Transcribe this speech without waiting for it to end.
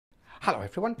Hello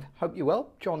everyone, hope you're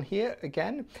well. John here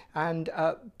again, and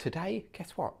today,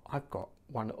 guess what? I've got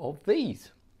one of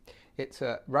these. It's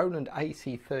a Roland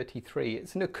AC33.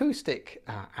 It's an acoustic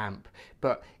amp,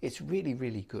 but it's really,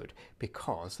 really good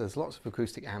because there's lots of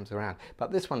acoustic amps around,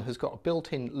 but this one has got a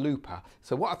built-in looper.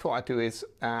 So what I thought I'd do is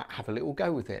have a little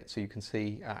go with it so you can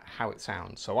see how it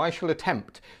sounds. So I shall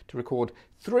attempt to record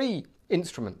 3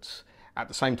 instruments at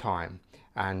the same time,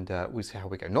 and we'll see how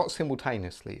we go. Not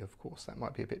simultaneously, of course, that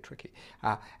might be a bit tricky.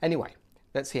 Anyway,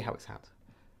 let's see how it sounds.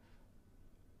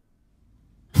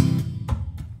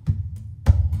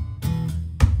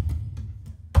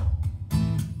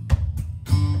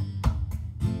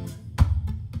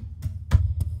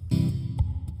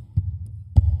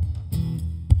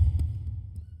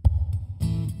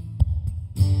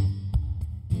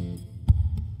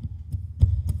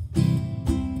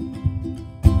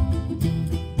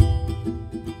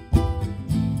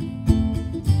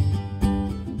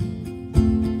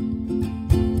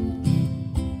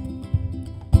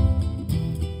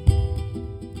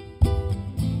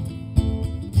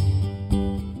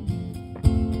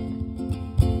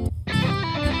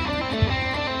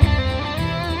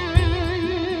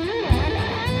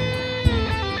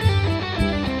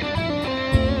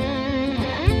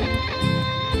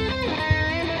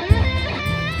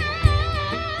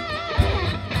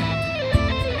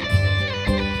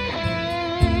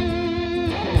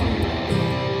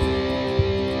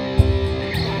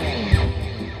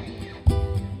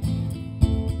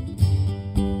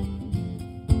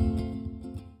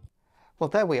 Well,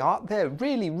 there we are. They're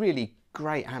really, really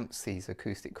great amps, these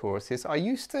acoustic choruses. I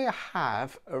used to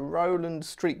have a Roland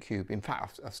Street Cube. In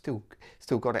fact, I've still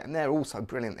got it, and they're also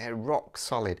brilliant. They're rock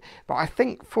solid. But I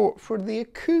think for the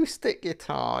acoustic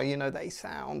guitar, you know, they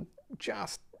sound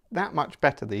just that much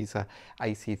better, these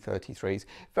AC33s.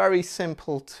 Very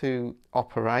simple to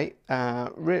operate,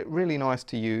 really nice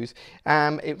to use.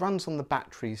 It runs on the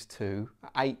batteries too,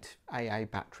 8 AA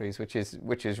batteries, which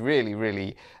is really,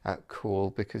 really cool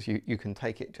because you can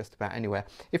take it just about anywhere.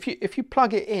 If you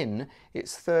plug it in,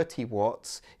 it's 30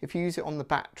 watts. If you use it on the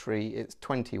battery, it's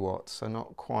 20 watts, so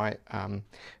not quite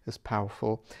as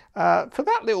powerful. For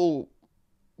that little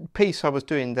piece I was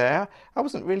doing there, I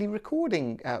wasn't really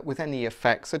recording with any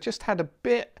effects. I just had a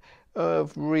bit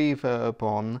of reverb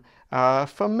on.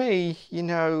 For me, you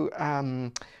know,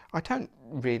 I don't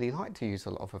really like to use a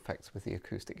lot of effects with the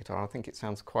acoustic guitar. I think it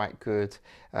sounds quite good,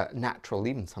 natural,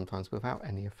 even sometimes without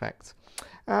any effects.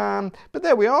 But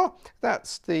there we are.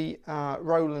 That's the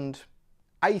Roland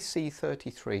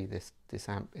AC33, this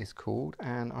amp is called,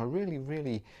 and I really,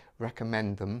 really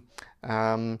recommend them.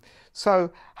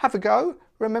 So have a go.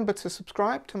 Remember to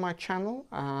subscribe to my channel.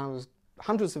 There's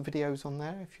hundreds of videos on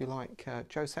there if you like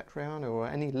Joe Satriani or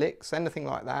any licks, anything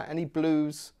like that, any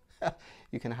blues,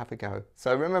 you can have a go.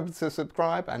 So remember to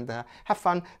subscribe and have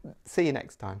fun. See you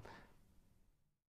next time.